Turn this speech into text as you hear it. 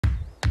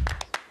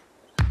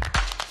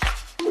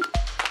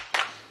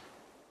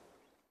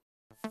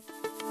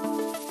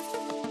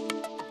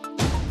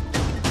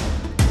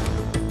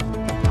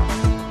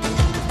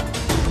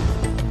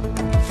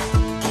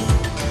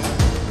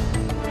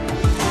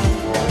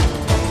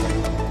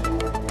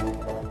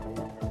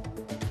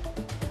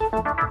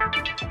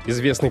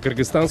Известный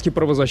кыргызстанский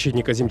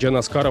правозащитник Азимжан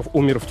Аскаров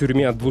умер в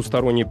тюрьме от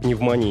двусторонней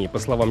пневмонии. По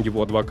словам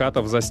его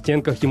адвокатов, за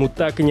стенках ему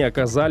так и не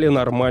оказали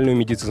нормальную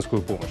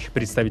медицинскую помощь.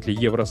 Представители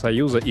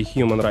Евросоюза и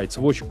Human Rights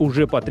Watch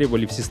уже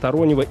потребовали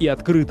всестороннего и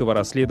открытого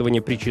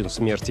расследования причин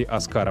смерти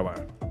Аскарова.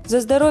 За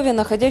здоровье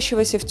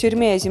находящегося в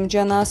тюрьме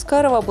Азимжана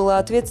Аскарова была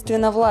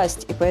ответственна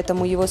власть, и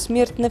поэтому его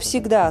смерть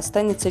навсегда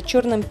останется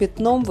черным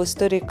пятном в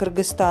истории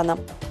Кыргызстана.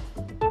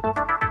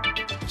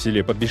 В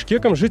селе под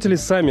Бишкеком жители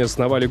сами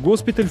основали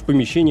госпиталь в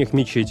помещениях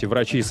мечети.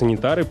 Врачи и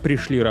санитары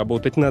пришли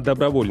работать на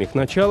добровольных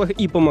началах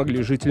и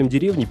помогли жителям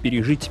деревни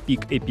пережить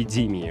пик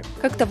эпидемии.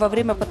 Как-то во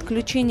время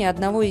подключения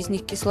одного из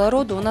них к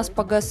кислороду у нас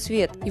погас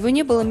свет. Его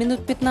не было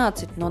минут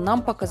 15, но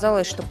нам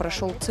показалось, что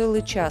прошел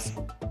целый час.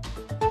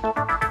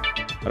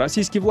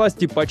 Российские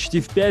власти почти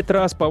в 5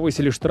 раз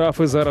повысили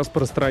штрафы за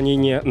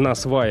распространение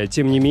насвая.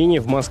 Тем не менее,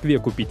 в Москве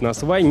купить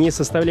насвай не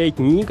составляет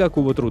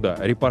никакого труда.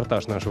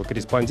 Репортаж нашего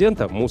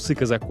корреспондента Мусы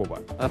Казакова.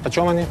 А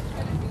почем они?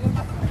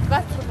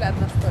 20 рублей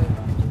одна стоит.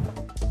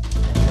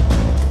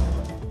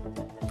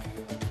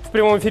 В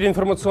прямом эфире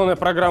информационная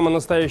программа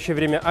 «Настоящее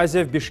время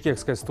Азия» в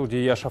бишкекской студии.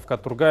 Я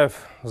Шавкат Тургаев.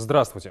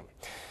 Здравствуйте.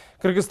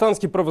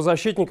 Кыргызстанский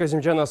правозащитник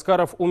Азимжан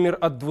Аскаров умер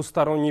от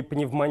двусторонней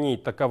пневмонии.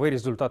 Таковы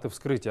результаты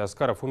вскрытия.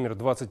 Аскаров умер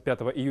 25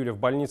 июля в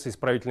больнице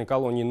исправительной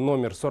колонии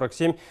номер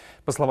 47.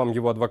 По словам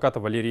его адвоката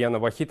Валерьяна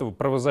Вахитова,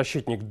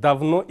 правозащитник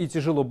давно и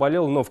тяжело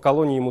болел, но в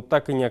колонии ему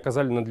так и не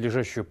оказали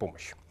надлежащую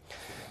помощь.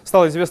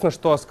 Стало известно,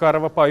 что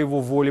Аскарова по его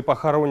воле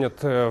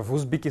похоронят в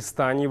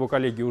Узбекистане. Его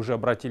коллеги уже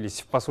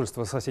обратились в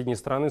посольство соседней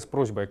страны с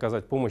просьбой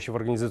оказать помощь в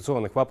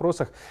организационных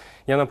вопросах.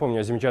 Я напомню,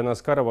 Азимжана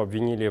Аскарова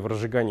обвинили в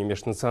разжигании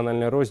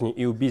межнациональной розни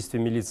и убийстве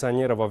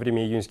милиционера во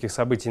время июньских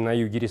событий на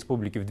юге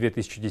республики в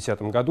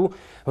 2010 году.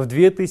 В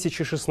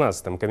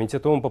 2016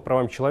 Комитет ООН по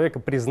правам человека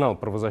признал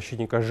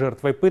правозащитника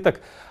жертвой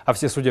пыток, а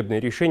все судебные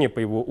решения по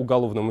его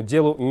уголовному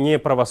делу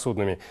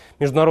неправосудными.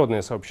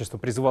 Международное сообщество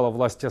призывало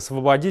власти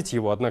освободить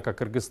его, однако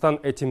Кыргызстан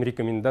этим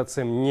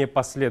рекомендациям не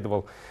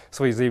последовал.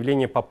 Свои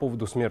заявления по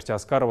поводу смерти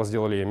Аскарова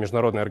сделали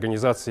международные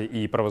организации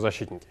и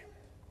правозащитники.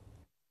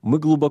 Мы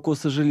глубоко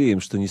сожалеем,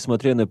 что,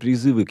 несмотря на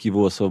призывы к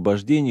его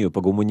освобождению по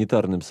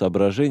гуманитарным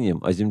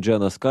соображениям,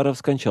 Азимжан Аскаров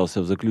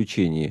скончался в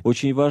заключении.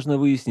 Очень важно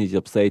выяснить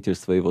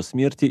обстоятельства его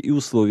смерти и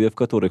условия, в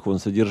которых он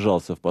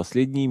содержался в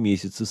последние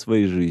месяцы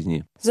своей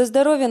жизни. За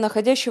здоровье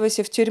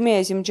находящегося в тюрьме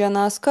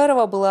Азимжана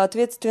Аскарова была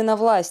ответственна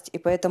власть, и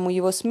поэтому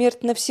его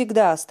смерть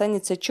навсегда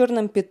останется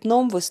черным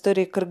пятном в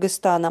истории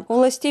Кыргызстана. У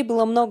властей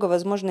было много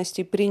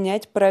возможностей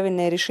принять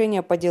правильное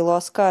решение по делу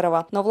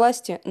Аскарова, но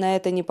власти на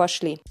это не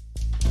пошли.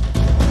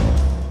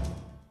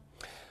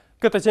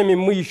 К этой теме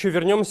мы еще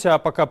вернемся, а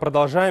пока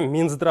продолжаем.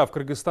 Минздрав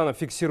Кыргызстана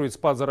фиксирует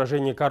спад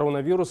заражения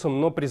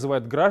коронавирусом, но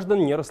призывает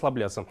граждан не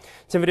расслабляться.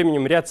 Тем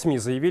временем ряд СМИ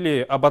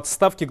заявили об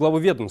отставке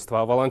главы ведомства,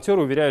 а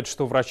волонтеры уверяют,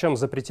 что врачам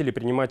запретили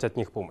принимать от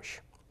них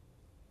помощь.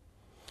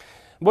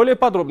 Более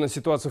подробно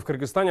ситуацию в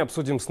Кыргызстане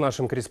обсудим с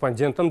нашим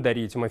корреспондентом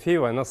Дарьей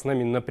Тимофеевой. Она с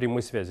нами на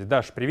прямой связи.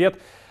 Даш, привет.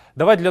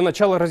 Давай для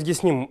начала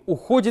разъясним,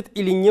 уходит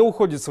или не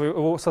уходит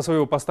со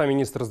своего поста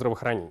министр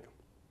здравоохранения?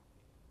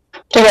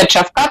 Привет,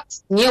 Шавкат,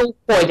 не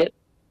уходит.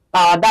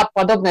 Да,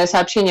 подобное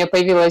сообщение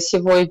появилось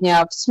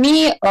сегодня в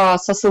СМИ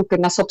со ссылкой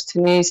на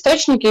собственные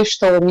источники,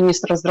 что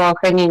министр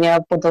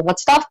здравоохранения подал в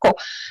отставку.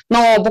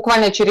 Но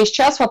буквально через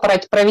час в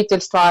аппарате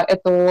правительства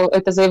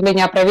это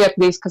заявление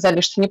опровергли и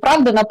сказали, что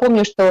неправда.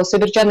 Напомню, что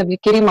Сабирджан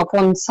Абдикеримов,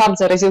 он сам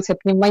заразился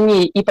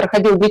пневмонией и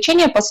проходил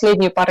лечение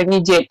последние пару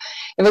недель.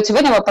 И вот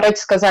сегодня в аппарате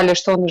сказали,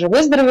 что он уже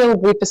выздоровел,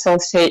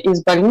 выписался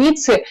из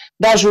больницы,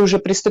 даже уже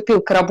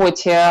приступил к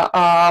работе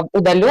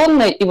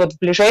удаленно и вот в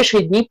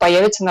ближайшие дни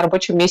появится на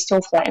рабочем месте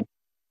офлайн.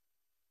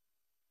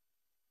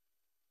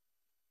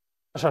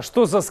 А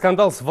что за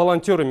скандал с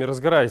волонтерами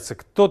разгорается?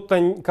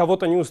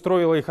 Кого-то не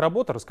устроила их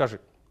работа? Расскажи.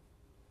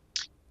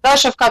 Да,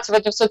 Шавкат,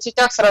 сегодня в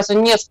соцсетях сразу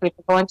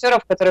несколько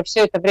волонтеров, которые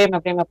все это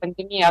время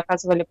пандемии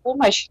оказывали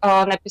помощь,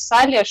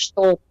 написали,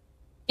 что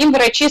им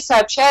врачи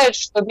сообщают,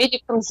 что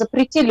медикам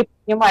запретили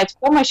принимать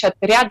помощь от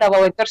ряда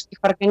волонтерских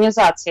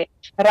организаций.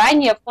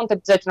 Ранее Фонд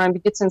обязательного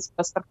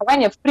медицинского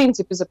страхования в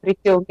принципе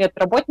запретил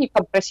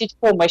медработникам просить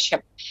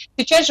помощи.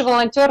 Сейчас же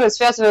волонтеры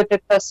связывают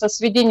это со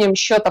сведением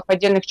счетов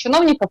отдельных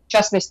чиновников, в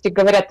частности,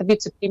 говорят о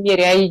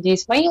вице-премьере Аиде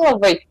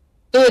Исмаиловой.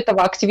 До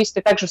этого активисты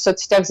также в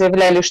соцсетях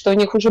заявляли, что у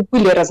них уже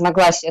были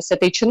разногласия с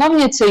этой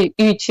чиновницей,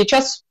 и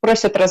сейчас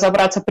просят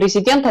разобраться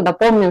президента.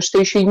 Напомню, что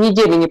еще и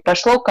недели не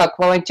прошло, как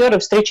волонтеры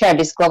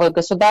встречались с главой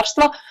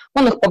государства,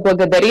 он их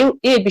поблагодарил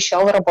и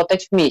обещал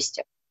работать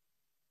вместе.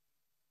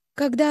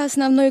 Когда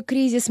основной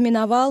кризис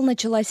миновал,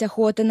 началась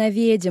охота на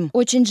ведьм.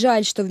 Очень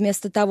жаль, что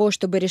вместо того,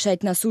 чтобы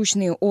решать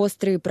насущные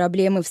острые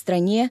проблемы в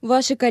стране,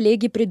 ваши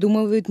коллеги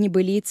придумывают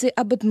небылицы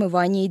об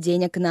отмывании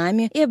денег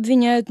нами и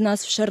обвиняют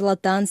нас в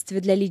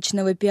шарлатанстве для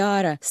личного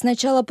пиара. С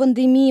начала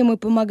пандемии мы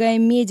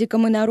помогаем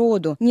медикам и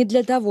народу, не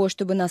для того,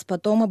 чтобы нас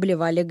потом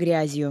обливали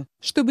грязью.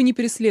 Чтобы не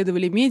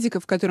преследовали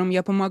медиков, которым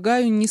я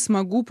помогаю, не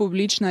смогу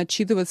публично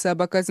отчитываться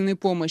об оказанной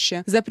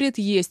помощи. Запрет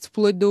есть,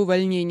 вплоть до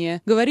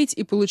увольнения. Говорить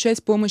и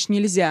получать помощь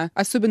нельзя,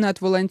 особенно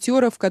от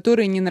волонтеров,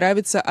 которые не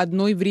нравятся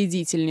одной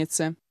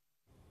вредительнице.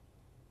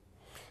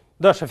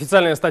 Даша,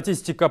 официальная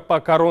статистика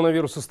по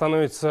коронавирусу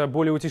становится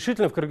более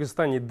утешительной в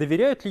Кыргызстане.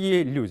 Доверяют ли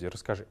ей люди?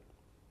 Расскажи.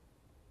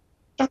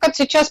 Как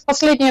сейчас в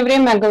последнее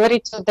время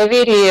говорить о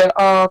доверии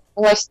к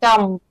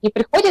властям не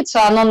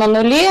приходится, оно на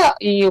нуле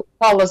и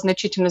упало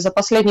значительно за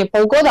последние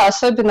полгода,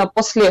 особенно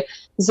после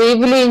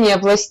заявления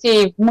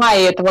властей в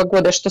мае этого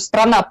года, что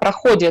страна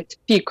проходит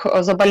пик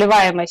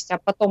заболеваемости, а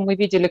потом мы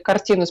видели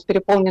картину с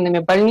переполненными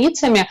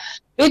больницами.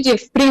 Люди,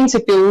 в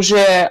принципе,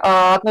 уже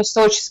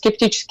относятся очень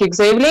скептически к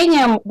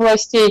заявлениям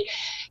властей,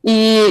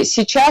 и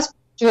сейчас...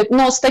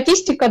 Но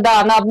статистика, да,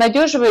 она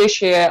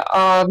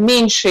обнадеживающая,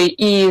 меньше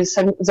и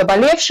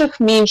заболевших,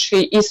 меньше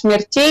и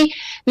смертей.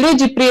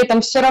 Люди при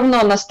этом все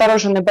равно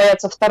насторожены,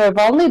 боятся второй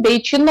волны, да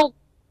и чиновники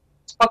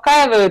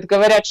успокаивают,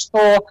 говорят,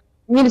 что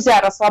нельзя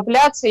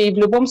расслабляться и в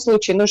любом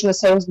случае нужно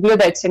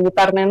соблюдать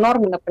санитарные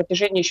нормы на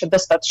протяжении еще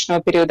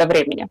достаточного периода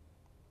времени.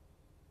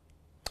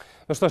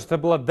 Ну что ж, это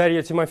была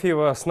Дарья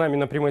Тимофеева с нами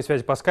на прямой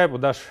связи по скайпу.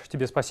 Даш,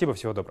 тебе спасибо,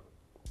 всего доброго.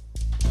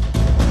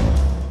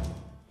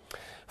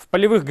 В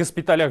полевых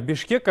госпиталях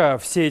Бишкека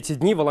все эти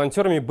дни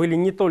волонтерами были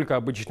не только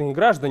обычные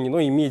граждане, но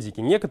и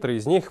медики. Некоторые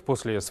из них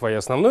после своей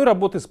основной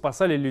работы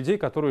спасали людей,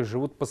 которые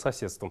живут по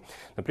соседству.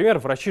 Например,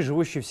 врачи,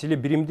 живущие в селе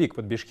Бізге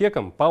под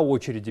Бишкеком, по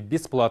очереди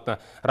бесплатно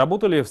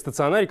работали в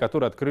стационаре,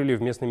 который открыли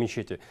в местной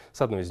мечети.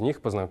 С одной из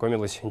них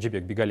познакомилась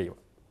Джибек Бигалиева.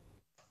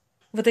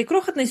 В этой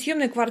крохотной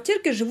съемной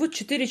квартирке живут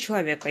 4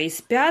 человека. И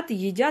спят, и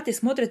едят, и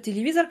смотрят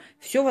телевизор.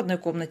 Все в одной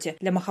комнате.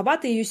 Для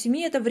Махаббата и ее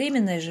семьи это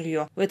временное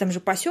жилье. В этом же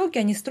поселке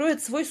они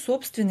строят свой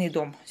собственный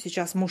дом.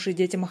 Сейчас муж и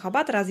дети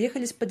Махаббата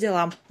разъехались по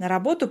делам. На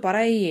работу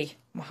пора и ей.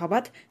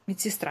 Махаббат –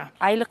 медсестра.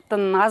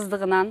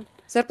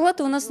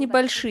 Зарплаты у нас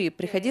небольшие,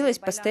 приходилось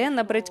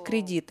постоянно брать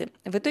кредиты.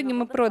 В итоге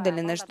мы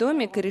продали наш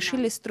домик и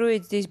решили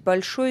строить здесь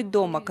большой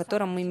дом, о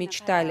котором мы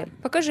мечтали.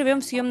 Пока живем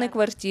в съемной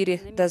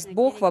квартире. Даст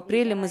Бог, в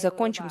апреле мы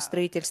закончим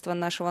строительство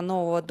нашего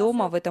нового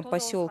дома в этом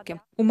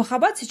поселке. У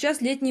Махаббат сейчас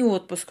летний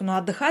отпуск, но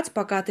отдыхать,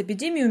 пока от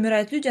эпидемии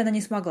умирают люди, она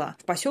не смогла.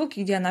 В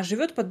поселке, где она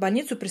живет, под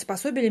больницу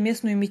приспособили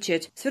местную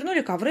мечеть.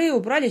 Свернули ковры,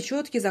 убрали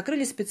четки,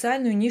 закрыли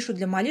специальную нишу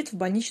для молитв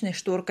больничной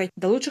шторкой.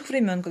 До лучших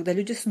времен, когда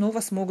люди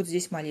снова смогут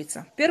здесь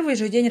молиться. В первый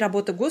же день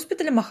работы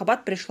госпиталя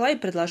Махаббат пришла и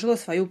предложила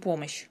свою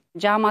помощь.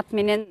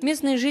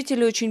 Местные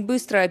жители очень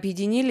быстро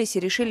объединились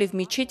и решили в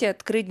мечети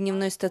открыть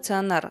дневной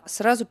стационар.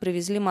 Сразу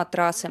привезли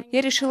матрасы.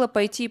 Я решила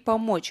пойти и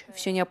помочь.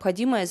 Все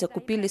необходимое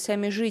закупили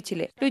сами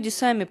жители. Люди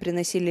сами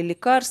приносили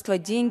лекарства,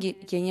 деньги.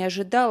 Я не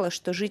ожидала,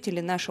 что жители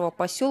нашего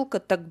поселка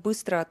так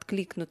быстро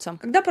откликнутся.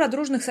 Когда про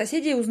дружных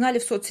соседей узнали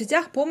в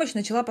соцсетях, помощь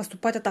начала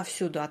поступать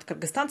отовсюду. От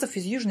кыргызстанцев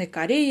из Южной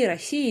Кореи,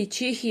 России,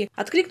 Чехии.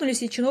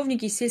 Откликнулись и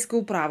чиновники из сельской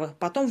управы.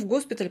 Потом в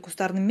госпиталь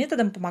кустарным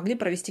методом помогли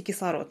провести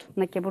кислород.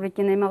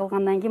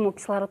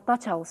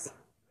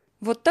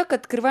 Вот так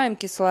открываем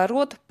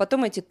кислород,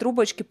 потом эти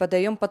трубочки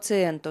подаем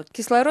пациенту.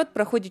 Кислород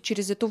проходит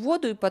через эту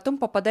воду и потом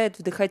попадает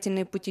в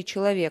дыхательные пути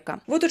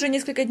человека. Вот уже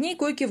несколько дней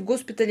койки в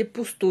госпитале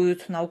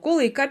пустуют. На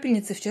уколы и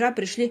капельницы вчера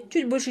пришли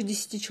чуть больше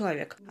 10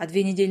 человек. А 2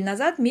 недели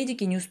назад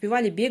медики не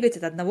успевали бегать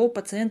от одного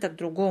пациента к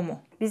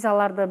другому.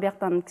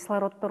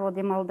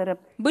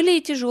 Были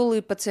и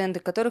тяжелые пациенты,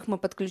 которых мы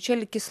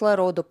подключали к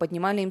кислороду,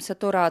 поднимали им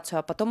сатурацию,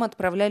 а потом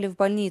отправляли в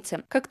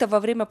больницы. Как-то во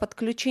время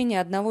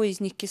подключения одного из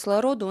них к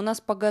кислороду у нас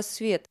погас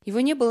свет.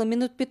 Его не было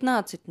минут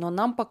 15, но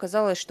нам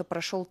показалось, что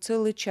прошел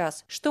целый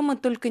час. Что мы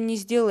только не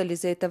сделали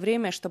за это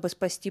время, чтобы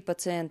спасти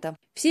пациента.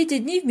 Все эти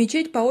дни в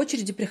мечеть по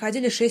очереди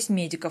приходили 6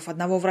 медиков.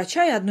 Одного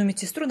врача и одну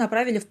медсестру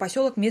направили в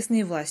поселок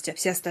местные власти.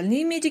 Все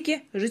остальные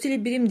медики – жители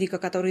Бізге,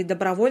 которые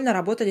добровольно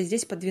работали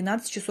здесь по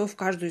 12 часов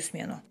каждую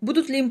смену.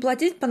 Будут ли им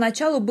платить,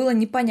 поначалу было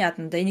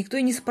непонятно, да и никто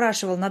и не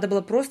спрашивал, надо было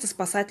просто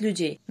спасать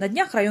людей. На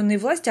днях районные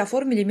власти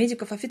оформили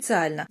медиков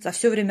официально. За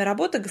все время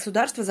работы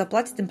государство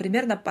заплатит им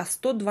примерно по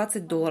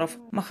 $120.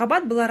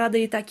 Махаббат была рада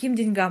и таким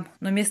деньгам,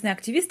 но местные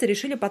активисты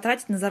решили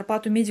потратить на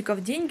зарплату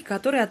медиков деньги,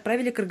 которые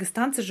отправили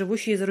кыргызстанцы,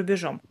 живущие за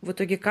рубежом. В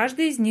итоге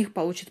каждый из них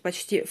получит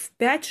почти в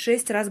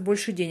 5-6 раз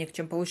больше денег,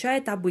 чем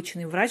получает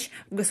обычный врач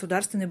в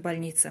государственной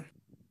больнице.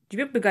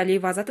 Джибек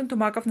Бигалиева,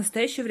 Азатtyq,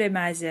 настоящее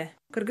время Азия,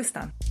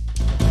 Кыргызстан.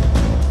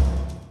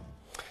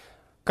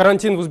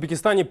 Карантин в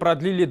Узбекистане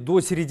продлили до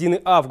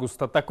середины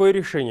августа. Такое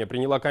решение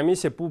приняла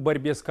комиссия по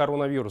борьбе с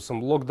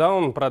коронавирусом.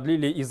 Локдаун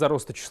продлили из-за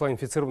роста числа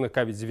инфицированных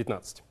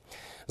COVID-19.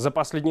 За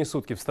последние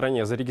сутки в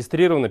стране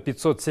зарегистрировано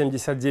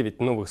 579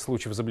 новых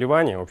случаев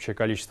заболевания. Общее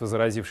количество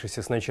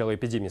заразившихся с начала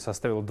эпидемии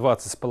составило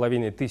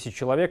 20,5 тысяч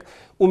человек.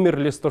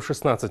 Умерли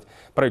 116.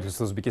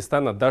 Правительство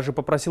Узбекистана даже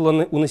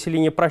попросило у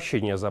населения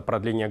прощения за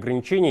продление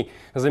ограничений.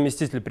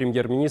 Заместитель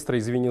премьер-министра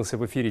извинился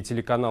в эфире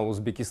телеканала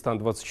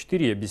 «Узбекистан-24»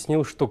 и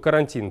объяснил, что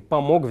карантин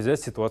помог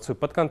взять ситуацию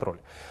под контроль.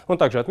 Он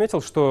также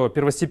отметил, что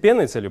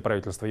первостепенной целью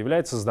правительства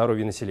является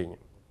здоровье населения.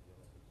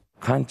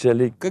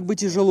 Как бы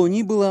тяжело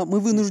ни было, мы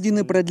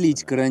вынуждены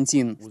продлить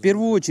карантин. В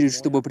первую очередь,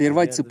 чтобы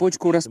прервать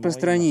цепочку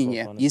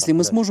распространения. Если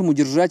мы сможем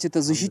удержать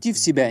это, защитив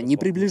себя, не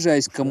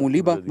приближаясь к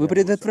кому-либо, мы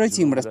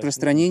предотвратим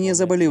распространение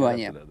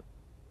заболевания.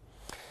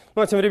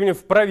 Ну а тем временем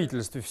в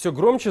правительстве все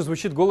громче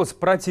звучит голос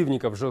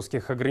противников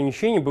жестких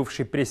ограничений.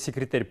 Бывший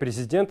пресс-секретарь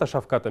президента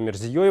Шавката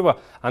Мирзиёева,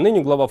 а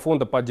ныне глава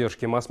фонда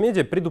поддержки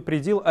масс-медиа,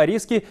 предупредил о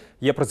риске,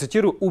 я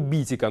процитирую,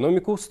 «убить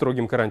экономику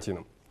строгим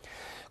карантином».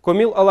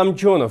 Комил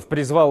Аламджонов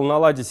призвал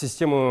наладить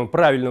систему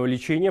правильного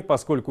лечения,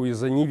 поскольку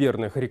из-за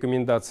неверных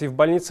рекомендаций в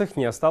больницах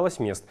не осталось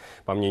мест.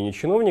 По мнению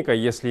чиновника,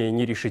 если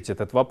не решить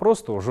этот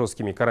вопрос, то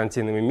жесткими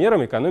карантинными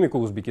мерами экономику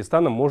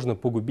Узбекистана можно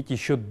погубить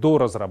еще до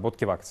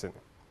разработки вакцины.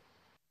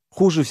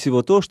 Хуже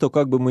всего то, что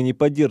как бы мы ни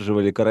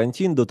поддерживали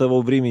карантин, до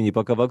того времени,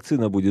 пока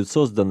вакцина будет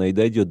создана и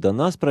дойдет до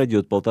нас,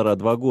 пройдет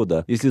 1,5–2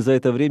 года. Если за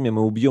это время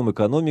мы убьем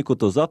экономику,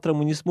 то завтра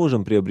мы не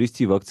сможем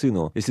приобрести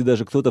вакцину. Если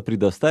даже кто-то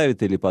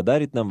предоставит или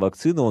подарит нам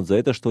вакцину, он за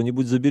это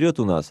что-нибудь заберет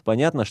у нас.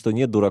 Понятно, что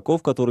нет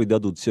дураков, которые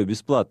дадут все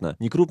бесплатно.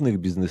 Ни крупных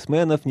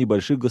бизнесменов, ни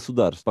больших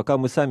государств. Пока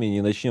мы сами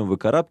не начнем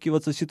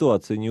выкарабкиваться,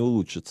 ситуация не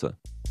улучшится.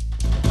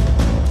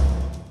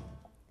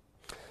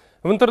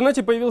 В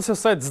интернете появился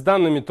сайт с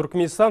данными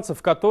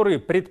туркменистанцев, которые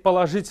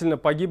предположительно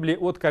погибли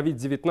от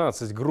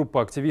COVID-19.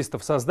 Группа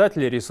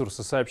активистов-создателей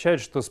ресурса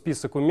сообщает, что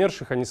список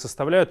умерших они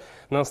составляют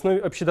на основе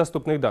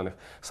общедоступных данных.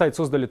 Сайт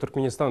создали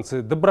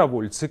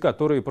туркменистанцы-добровольцы,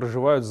 которые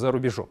проживают за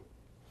рубежом.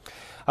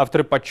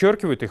 Авторы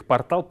подчеркивают, их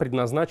портал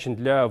предназначен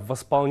для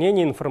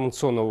восполнения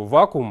информационного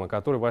вакуума,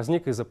 который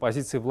возник из-за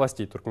позиции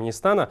властей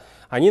Туркменистана.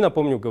 Они,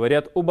 напомню,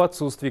 говорят об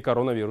отсутствии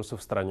коронавируса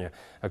в стране.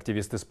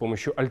 Активисты с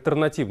помощью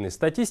альтернативной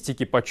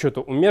статистики подсчета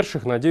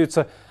умерших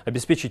надеются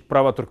обеспечить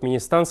права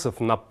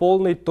туркменистанцев на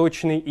полный,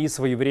 точный и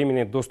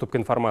своевременный доступ к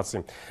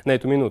информации. На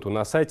эту минуту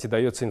на сайте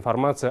дается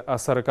информация о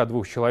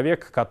 42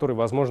 человек, которые,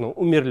 возможно,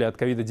 умерли от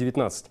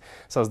COVID-19.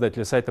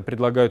 Создатели сайта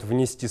предлагают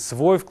внести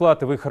свой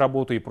вклад в их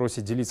работу и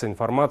просят делиться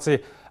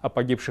информацией о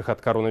погибших от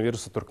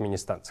коронавируса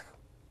туркменистанцах.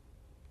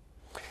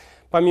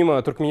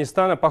 Помимо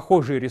Туркменистана,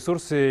 похожие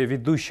ресурсы,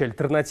 ведущие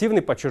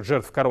альтернативный подсчет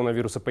жертв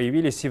коронавируса,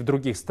 появились и в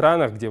других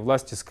странах, где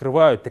власти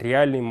скрывают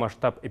реальный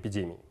масштаб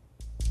эпидемии.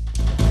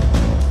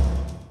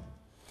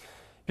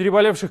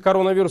 Переболевших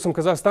коронавирусом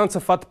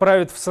казахстанцев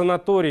отправят в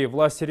санатории.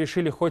 Власти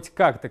решили хоть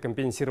как-то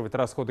компенсировать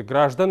расходы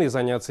граждан и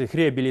заняться их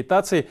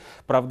реабилитацией.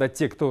 Правда,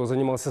 те, кто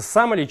занимался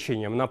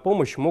самолечением, на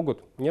помощь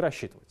могут не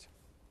рассчитывать.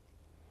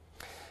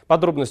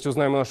 Подробности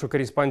узнаем у нашего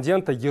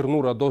корреспондента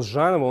Ернура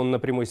Досжанова. Он на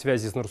прямой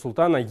связи с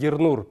Нур-Султана.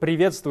 Ернур,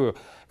 приветствую.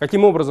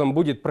 Каким образом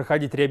будет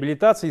проходить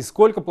реабилитация и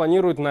сколько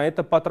планируют на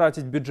это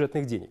потратить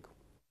бюджетных денег?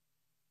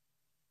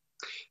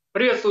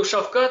 Приветствую,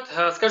 Шавкат.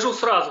 Скажу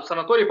сразу, в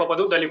санаторий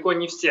попадут далеко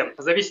не все.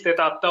 Зависит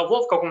это от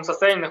того, в каком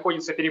состоянии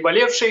находится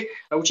переболевший.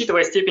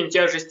 Учитывая степень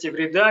тяжести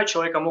вреда,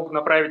 человека могут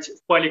направить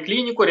в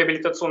поликлинику,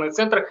 реабилитационный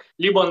центр,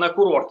 либо на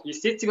курорт,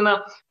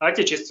 естественно,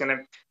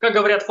 отечественный. Как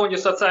говорят в Фонде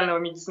социального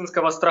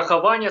медицинского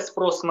страхования,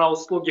 спрос на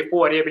услуги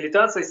по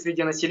реабилитации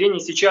среди населения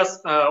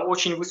сейчас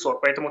очень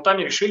высок, поэтому там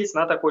и решились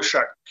на такой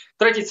шаг.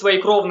 Тратить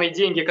свои кровные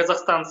деньги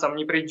казахстанцам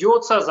не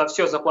придется, за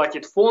все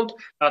заплатит фонд,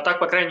 так,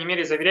 по крайней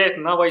мере, заверяет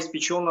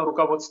новоиспеченное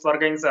руководство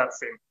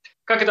организации.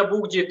 Как это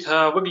будет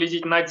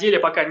выглядеть на деле,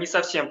 пока не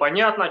совсем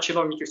понятно.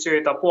 Чиновники все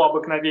это по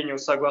обыкновению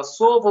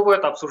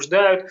согласовывают,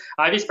 обсуждают,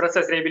 а весь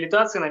процесс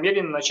реабилитации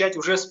намерены начать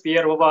уже с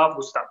 1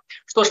 августа.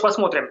 Что ж,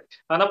 посмотрим.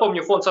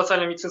 Напомню, Фонд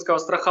социально-медицинского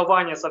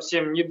страхования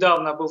совсем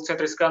недавно был в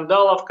центре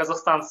скандалов.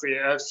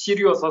 Казахстанцы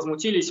всерьез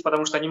возмутились,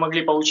 потому что не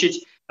могли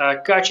получить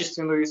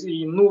качественную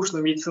и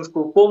нужную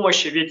медицинскую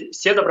помощь, ведь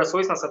все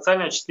добросовестно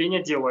социальное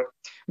отчисление делают.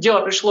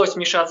 Дело пришлось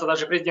вмешаться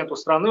даже президенту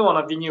страны, он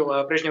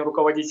обвинил прежнего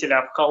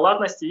руководителя в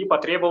халатности и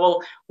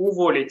потребовал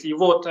уволить. И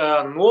вот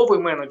новый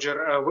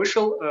менеджер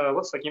вышел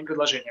вот с таким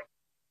предложением.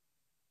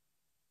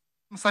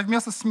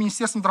 Совместно с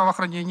Министерством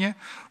здравоохранения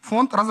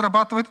фонд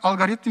разрабатывает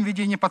алгоритм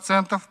ведения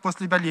пациентов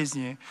после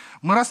болезни.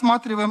 Мы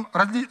рассматриваем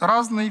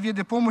разные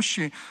виды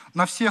помощи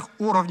на всех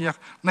уровнях,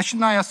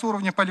 начиная с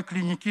уровня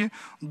поликлиники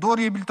до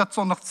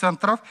реабилитационных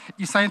центров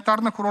и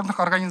санитарно-курортных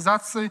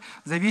организаций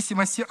в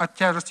зависимости от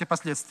тяжести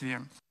последствий.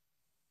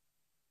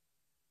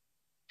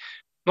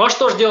 Ну а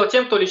что же делать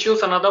тем, кто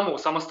лечился на дому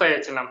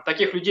самостоятельно?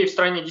 Таких людей в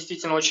стране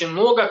действительно очень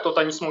много.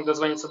 Кто-то не смог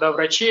дозвониться до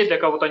врачей, для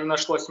кого-то не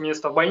нашлось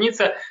места в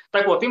больнице.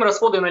 Так вот, им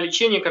расходы на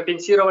лечение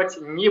компенсировать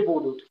не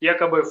будут.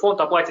 Якобы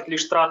фонд оплатит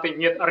лишь траты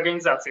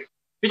медорганизаций.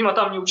 Видимо,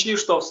 там не учли,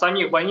 что в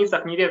самих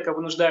больницах нередко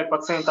вынуждают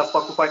пациентов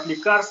покупать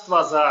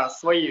лекарства за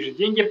свои же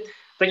деньги.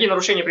 Такие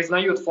нарушения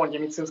признают в Фонде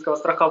медицинского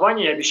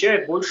страхования и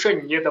обещают больше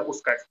не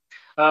допускать.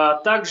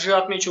 Также,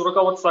 отмечу,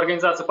 руководство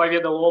организации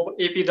поведало об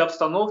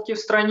эпидобстановке в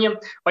стране.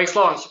 По их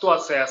словам,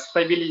 ситуация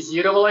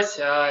стабилизировалась.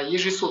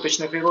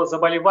 Ежесуточный прирост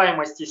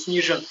заболеваемости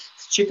снижен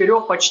с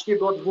 4 почти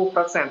до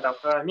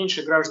 2%.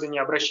 Меньше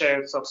граждане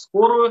обращаются в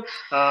скорую.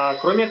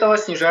 Кроме этого,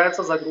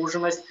 снижается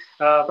загруженность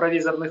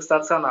провизорных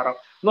стационаров.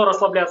 Но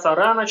расслабляться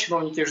рано,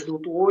 чиновники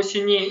ждут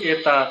осени.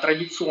 Это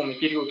традиционный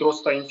период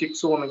роста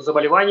инфекционных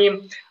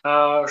заболеваний,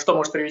 что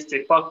может привести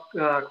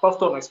к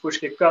повторной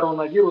вспышке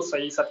коронавируса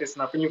и,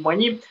 соответственно,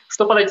 пневмонии.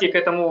 Чтобы подойти к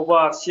этому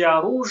во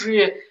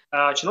всеоружии,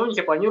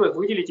 чиновники планируют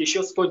выделить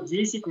еще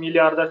 110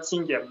 миллиардов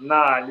тенге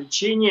на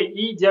лечение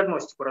и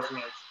диагностику,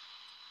 разумеется.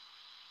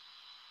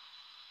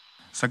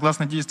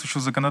 Согласно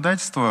действующему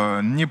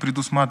законодательству, не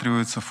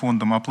предусматривается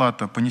фондом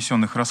оплата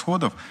понесенных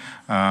расходов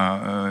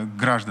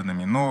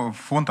гражданами, но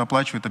фонд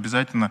оплачивает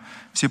обязательно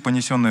все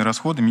понесенные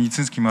расходы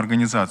медицинским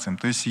организациям.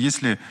 То есть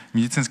если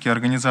медицинские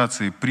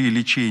организации при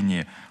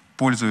лечении,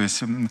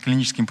 пользуясь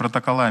клиническими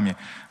протоколами,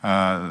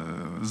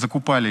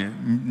 закупали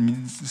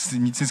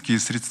медицинские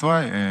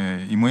средства,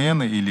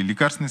 ИМН или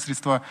лекарственные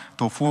средства,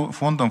 то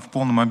фондом в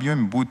полном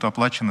объеме будут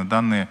оплачены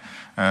данные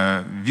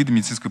виды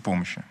медицинской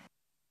помощи.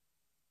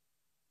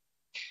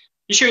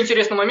 Еще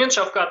интересный момент,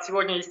 Шавкат.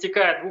 Сегодня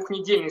истекает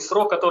двухнедельный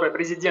срок, который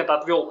президент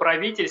отвел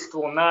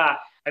правительству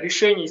на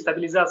решение и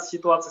стабилизацию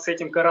ситуации с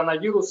этим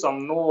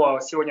коронавирусом. Но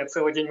сегодня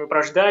целый день мы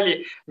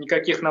прождали,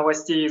 никаких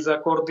новостей из-за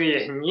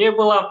корды не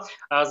было.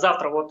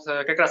 Завтра вот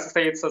как раз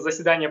состоится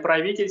заседание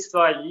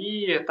правительства,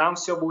 и там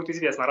все будет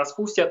известно,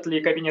 распустят ли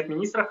кабинет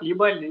министров,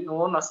 либо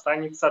он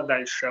останется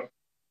дальше.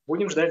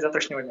 Будем ждать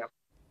завтрашнего дня.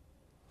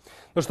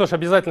 Ну что ж,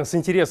 обязательно с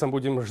интересом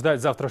будем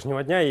ждать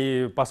завтрашнего дня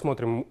и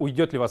посмотрим,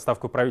 уйдет ли в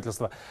отставку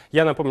правительство.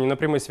 Я напомню, на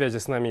прямой связи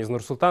с нами из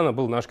Нур-Султана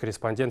был наш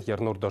корреспондент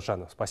Ернур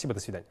Дожанов. Спасибо, до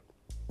свидания.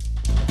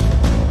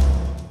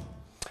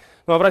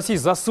 Ну а в России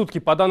за сутки,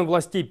 по данным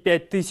властей,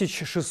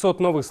 5600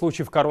 новых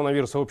случаев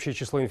коронавируса. Общее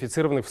число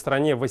инфицированных в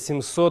стране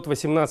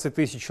 818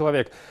 тысяч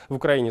человек. В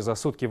Украине за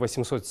сутки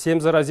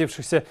 807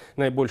 заразившихся.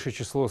 Наибольшее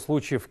число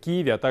случаев в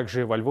Киеве, а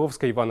также во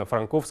Львовской,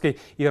 Ивано-Франковской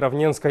и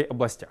Равненской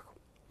областях.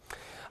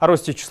 О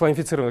росте числа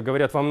инфицированных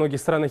говорят во многих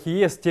странах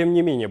ЕС. Тем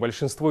не менее,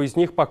 большинство из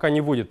них пока не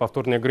вводят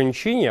повторные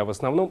ограничения, а в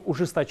основном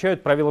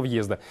ужесточают правила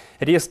въезда.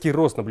 Резкий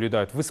рост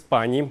наблюдают в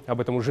Испании. Об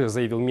этом уже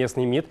заявил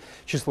местный МИД.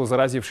 Число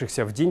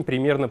заразившихся в день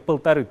примерно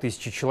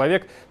 1500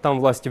 человек.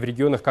 Там власти в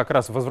регионах как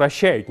раз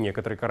возвращают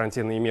некоторые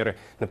карантинные меры.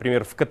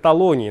 Например, в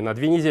Каталонии на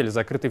 2 недели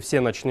закрыты все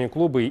ночные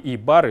клубы и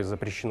бары.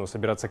 Запрещено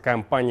собираться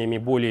компаниями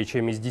более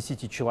чем из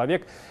 10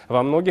 человек.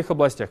 Во многих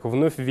областях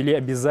вновь ввели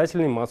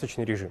обязательный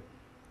масочный режим.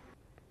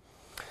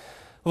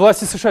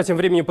 Власти США тем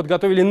временем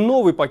подготовили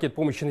новый пакет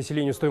помощи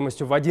населению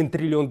стоимостью в $1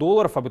 триллион.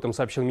 Об этом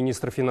сообщил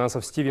министр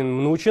финансов Стивен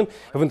Мнучин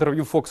в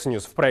интервью Fox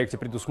News. В проекте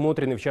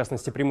предусмотрены, в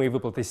частности, прямые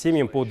выплаты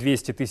семьям по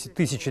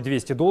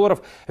 $1200.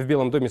 В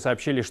Белом доме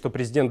сообщили, что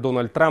президент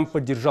Дональд Трамп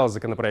поддержал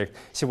законопроект.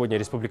 Сегодня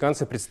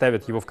республиканцы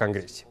представят его в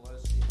Конгрессе.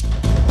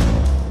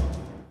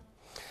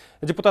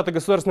 Депутаты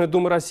Государственной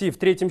Думы России в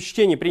третьем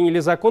чтении приняли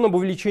закон об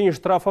увеличении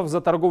штрафов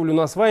за торговлю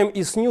насваем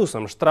и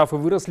снюсом. Штрафы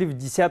выросли в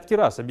десятки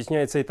раз.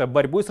 Объясняется это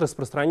борьбой с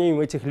распространением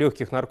этих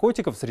легких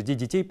наркотиков среди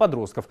детей и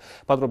подростков.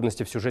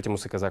 Подробности в сюжете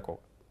Мусы Казакова.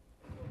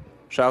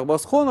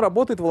 Шахбазхон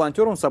работает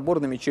волонтером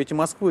соборной мечети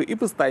Москвы и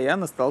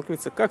постоянно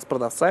сталкивается как с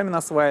продавцами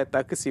насвая,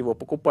 так и с его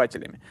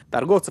покупателями.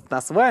 Торговцев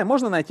насвая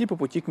можно найти по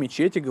пути к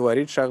мечети,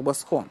 говорит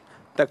Шахбазхон.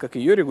 Так как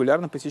ее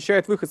регулярно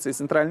посещают выходцы из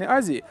Центральной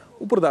Азии,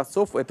 у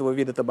продавцов этого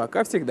вида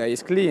табака всегда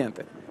есть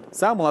клиенты.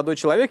 Сам молодой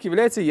человек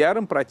является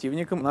ярым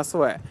противником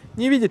насвая.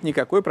 Не видит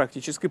никакой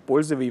практической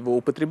пользы в его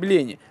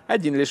употреблении,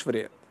 один лишь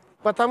вред.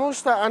 Потому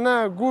что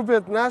она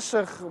губит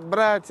наших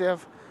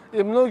братьев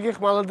и многих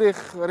молодых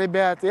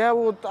ребят. Я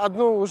вот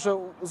одну уже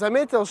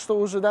заметил, что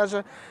уже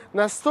даже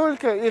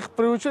настолько их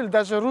приучили,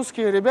 даже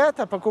русские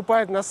ребята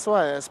покупают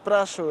насвая,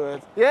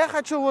 спрашивают. Я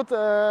хочу вот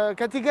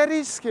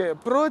категорически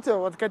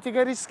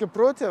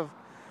против,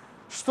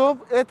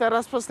 чтобы это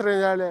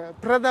распространяли,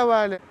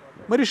 продавали.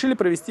 Мы решили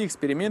провести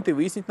эксперимент и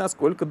выяснить,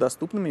 насколько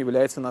доступным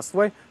является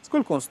насвай,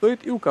 сколько он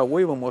стоит и у кого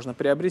его можно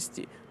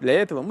приобрести. Для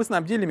этого мы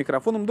снабдили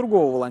микрофоном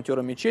другого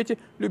волонтера мечети,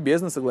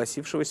 любезно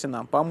согласившегося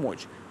нам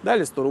помочь.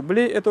 Дали 100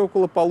 рублей, это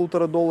около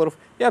 $1,5,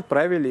 и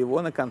отправили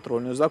его на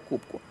контрольную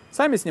закупку.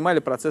 Сами снимали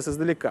процесс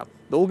издалека.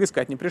 Долго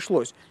искать не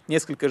пришлось.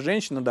 Несколько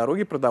женщин на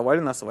дороге продавали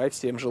насвай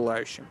всем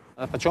желающим.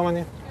 А почем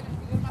они?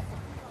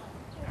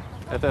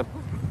 Это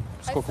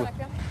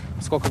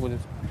сколько будет?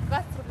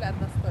 20 рублей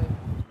одна стоит.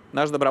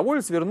 Наш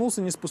доброволец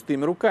вернулся не с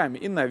пустыми руками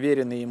и на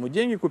веренные ему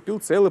деньги купил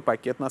целый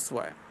пакет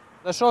насвая.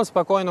 Зашел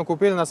спокойно,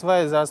 купил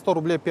насвай за 100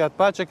 рублей 5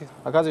 пачек.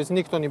 Оказывается,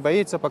 никто не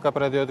боится, пока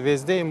продает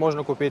везде, и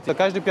можно купить.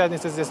 Каждую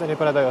пятницу здесь они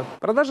продают.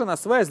 Продажа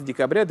насвая с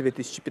декабря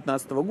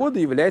 2015 года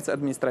является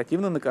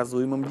административно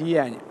наказуемым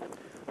деянием.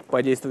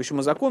 По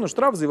действующему закону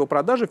штраф за его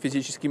продажу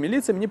физическими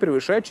лицами не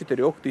превышает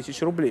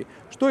 4000 рублей,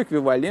 что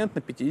эквивалентно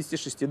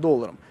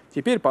 $56.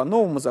 Теперь по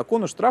новому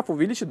закону штраф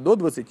увеличат до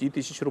 20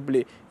 тысяч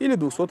рублей или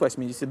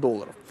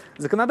 $280.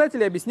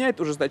 Законодатели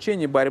объясняют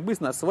ужесточение борьбы с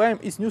насваем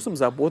и снюсом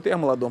заботой о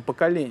молодом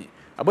поколении.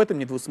 Об этом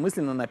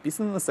недвусмысленно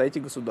написано на сайте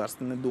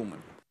Государственной Думы.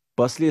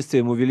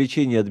 Последствием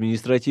увеличения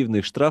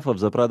административных штрафов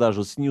за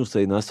продажу снюса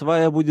и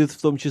насвая будет в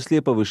том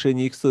числе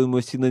повышение их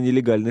стоимости на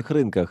нелегальных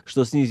рынках,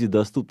 что снизит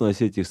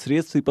доступность этих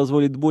средств и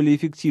позволит более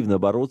эффективно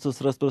бороться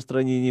с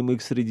распространением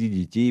их среди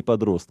детей и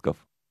подростков.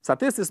 В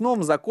соответствии с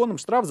новым законом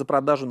штраф за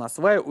продажу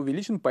насвая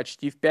увеличен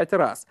почти в 5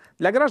 раз.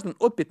 Для граждан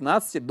от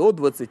 15 до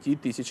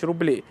 20 тысяч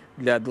рублей.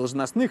 Для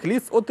должностных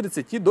лиц от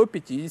 30 до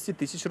 50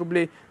 тысяч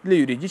рублей. Для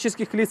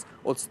юридических лиц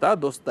от 100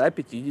 до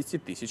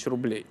 150 тысяч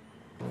рублей.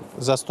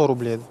 За 100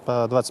 рублей,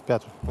 по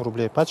 25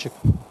 рублей пачек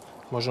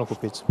можно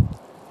купить.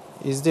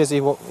 И здесь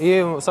его,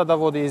 и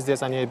садоводы, и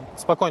здесь они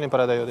спокойно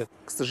продают.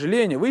 К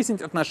сожалению,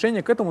 выяснить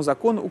отношение к этому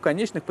закону у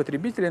конечных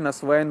потребителей на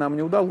свае нам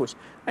не удалось.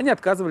 Они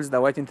отказывались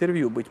давать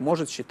интервью, быть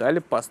может, считали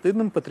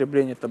постыдным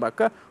потребление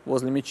табака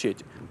возле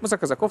мечети. Муса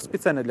Казаков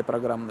специально для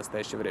программы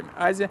 «Настоящее время.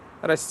 Азия,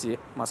 Россия,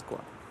 Москва».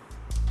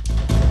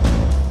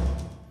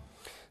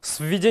 С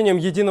введением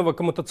единого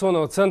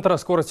коммутационного центра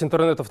скорость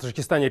интернета в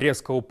Таджикистане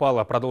резко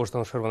упала, продолжит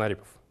Аншер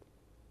Ванарипов.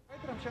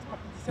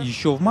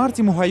 Еще в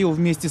марте Мухаев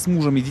вместе с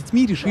мужем и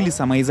детьми решили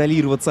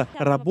самоизолироваться,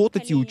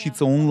 работать и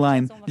учиться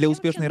онлайн. Для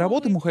успешной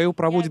работы Мухаев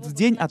проводит в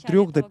день от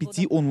 3 до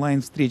 5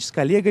 онлайн-встреч с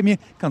коллегами,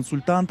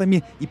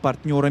 консультантами и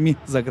партнерами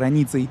за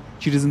границей.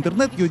 Через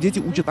интернет ее дети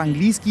учат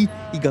английский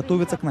и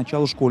готовятся к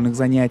началу школьных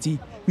занятий.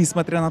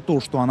 Несмотря на то,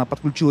 что она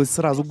подключилась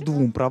сразу к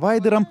 2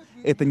 провайдерам,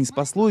 это не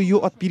спасло ее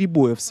от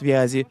перебоев в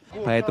связи.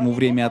 Поэтому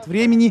время от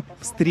времени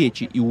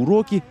встречи и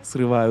уроки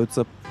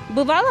срываются.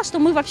 Бывало, что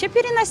мы вообще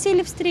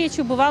переносили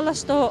встречу, бывало,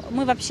 что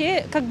мы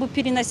вообще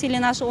переносили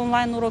наши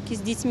онлайн-уроки с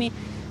детьми,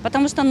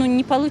 потому что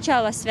не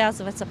получалось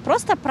связываться,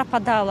 просто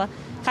пропадало.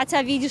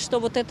 Хотя видишь, что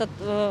вот эта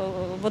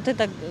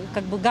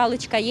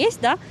галочка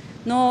есть, да,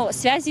 но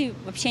связи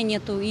вообще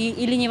нету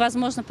или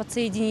невозможно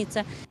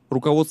подсоединиться.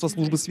 Руководство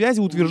службы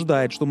связи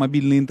утверждает, что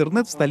мобильный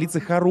интернет в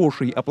столице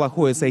хороший, а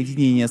плохое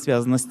соединение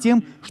связано с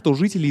тем, что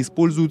жители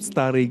используют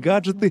старые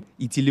гаджеты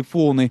и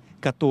телефоны,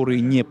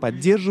 которые не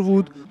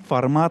поддерживают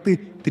форматы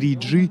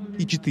 3G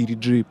и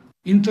 4G.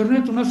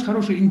 Интернет у нас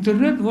хороший.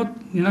 Интернет,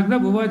 иногда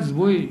бывает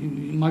сбой,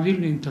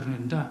 мобильный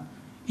интернет, да.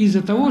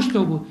 Из-за того,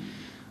 что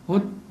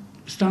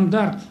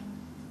стандарт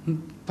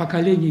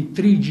поколений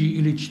 3G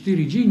или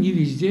 4G не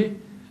везде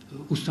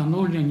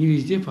установлен, не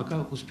везде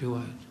пока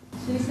успевают.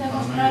 Если я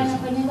вас правильно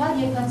поняла,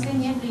 ЕКЦ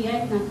не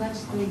влияет на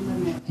качество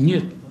интернета?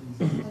 Нет.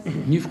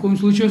 Ни в коем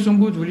случае, если он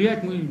будет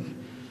влиять, мы...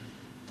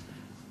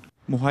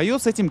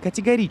 Мухаев с этим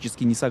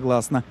категорически не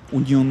согласна. У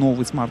нее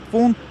новый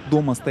смартфон,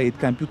 дома стоит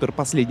компьютер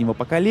последнего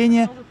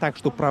поколения, так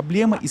что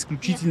проблема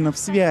исключительно в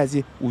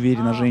связи,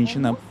 уверена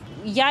женщина.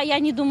 Я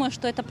не думаю,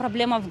 что это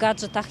проблема в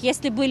гаджетах.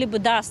 Если были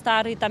бы,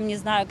 старые,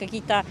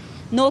 какие-то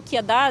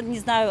Nokia,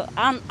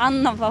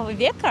 аннового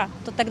века,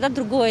 то тогда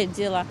другое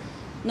дело.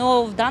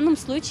 Но в данном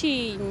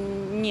случае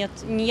нет.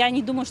 Я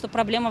не думаю, что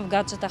проблема в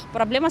гаджетах.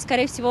 Проблема,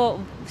 скорее всего,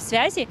 в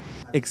связи.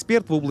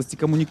 Эксперт в области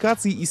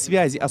коммуникаций и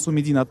связи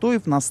Асумедин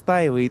Атоев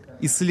настаивает.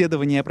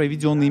 Исследования,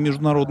 проведенные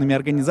международными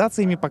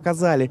организациями,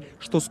 показали,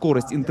 что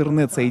скорость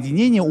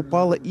интернет-соединения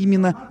упала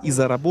именно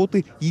из-за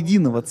работы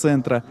единого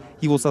центра.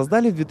 Его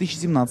создали в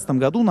 2017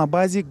 году на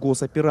базе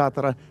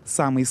госоператора,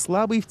 самый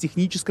слабый в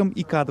техническом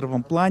и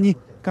кадровом плане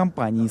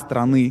компании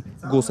страны.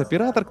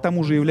 Госоператор, к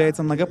тому же,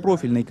 является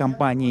многопрофильной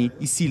компанией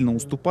и сильно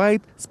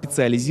уступает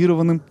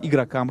специализированным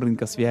игрокам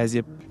рынка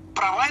связи.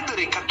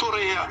 Провайдеры,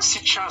 которые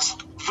сейчас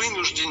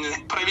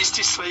вынуждены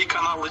провести свои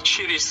каналы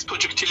через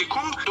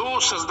Таджик-Телеком, до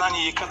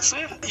создания ЕКЦ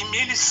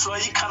имели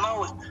свои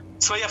каналы,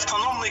 свои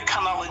автономные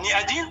каналы. Не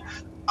один,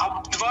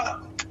 а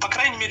 2, по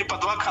крайней мере, по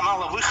 2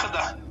 канала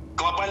выхода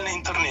глобальный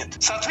интернет.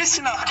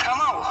 Соответственно,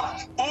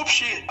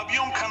 общий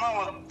объем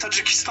канала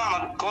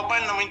Таджикистана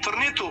глобальному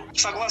интернету,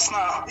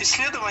 согласно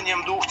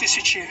исследованиям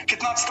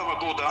 2015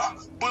 года,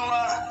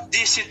 было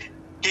 10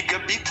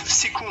 гигабит в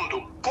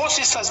секунду.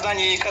 После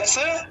создания ЕКЦ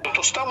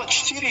то стало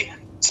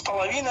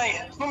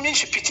 4,5,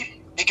 меньше 5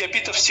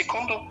 гигабитов в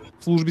секунду.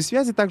 В службе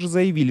связи также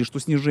заявили, что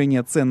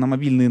снижения цен на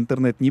мобильный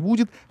интернет не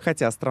будет,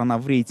 хотя страна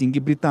в рейтинге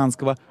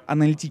британского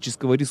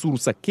аналитического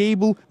ресурса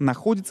Cable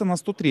находится на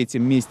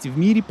 103-м месте в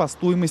мире по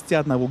стоимости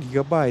 1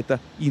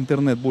 гигабайта. И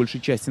интернет большей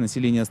части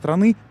населения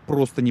страны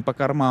просто не по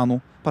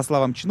карману. По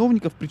словам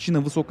чиновников, причина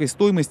высокой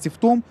стоимости в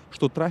том,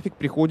 что трафик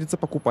приходится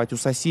покупать у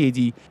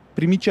соседей.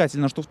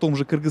 Примечательно, что в том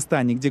же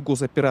Кыргызстане, где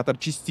госоператор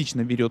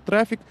частично берет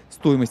трафик,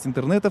 стоимость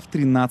интернета в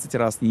 13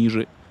 раз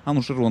ниже.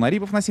 Аншер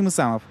Ванарипов, Насим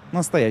Исамов.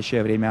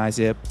 Настоящее время.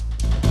 Азия.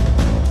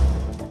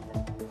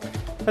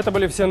 Это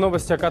были все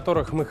новости, о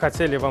которых мы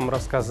хотели вам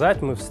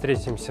рассказать. Мы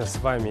встретимся с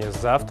вами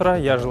завтра.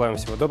 Я желаю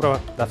вам всего доброго.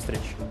 До встречи.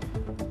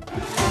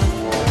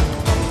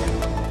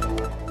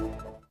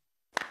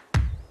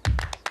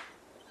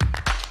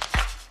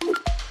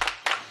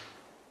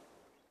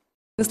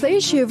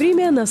 Настоящее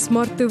время на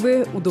Smart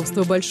TV.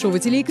 Удобство большого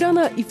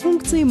телеэкрана и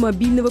функции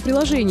мобильного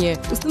приложения.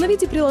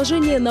 Установите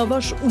приложение на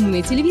ваш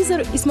умный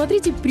телевизор и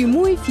смотрите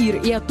прямой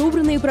эфир и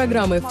отобранные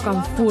программы в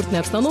комфортной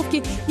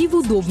обстановке и в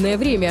удобное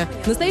время.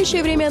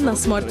 Настоящее время на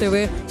Smart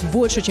TV.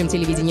 Больше, чем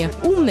телевидение.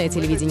 Умное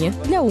телевидение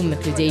для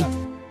умных людей.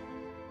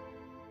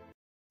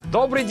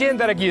 Добрый день,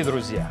 дорогие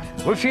друзья!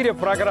 В эфире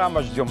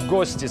программа «Ждем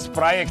гости» с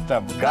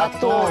проектом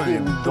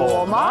 «Готовим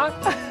дома».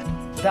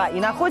 Да, и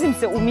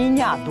находимся у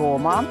меня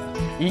дома.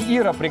 И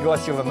Ира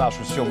пригласила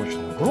нашу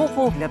съемочную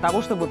группу для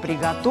того, чтобы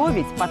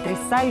приготовить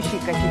потрясающие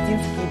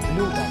кахетинские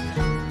блюда.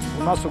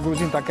 У нас у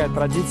грузин такая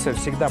традиция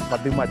всегда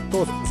поднимать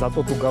тост за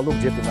тот уголок,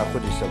 где ты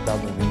находишься в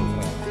данную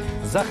минуту.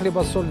 За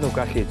хлебосольную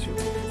кахетию,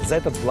 за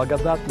этот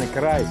благодатный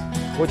край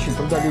очень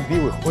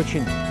трудолюбивых,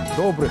 очень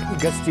добрых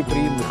и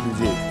гостеприимных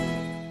людей.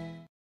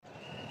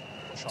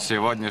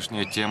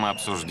 Сегодняшняя тема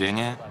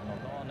обсуждения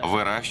 –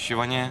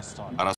 выращивание,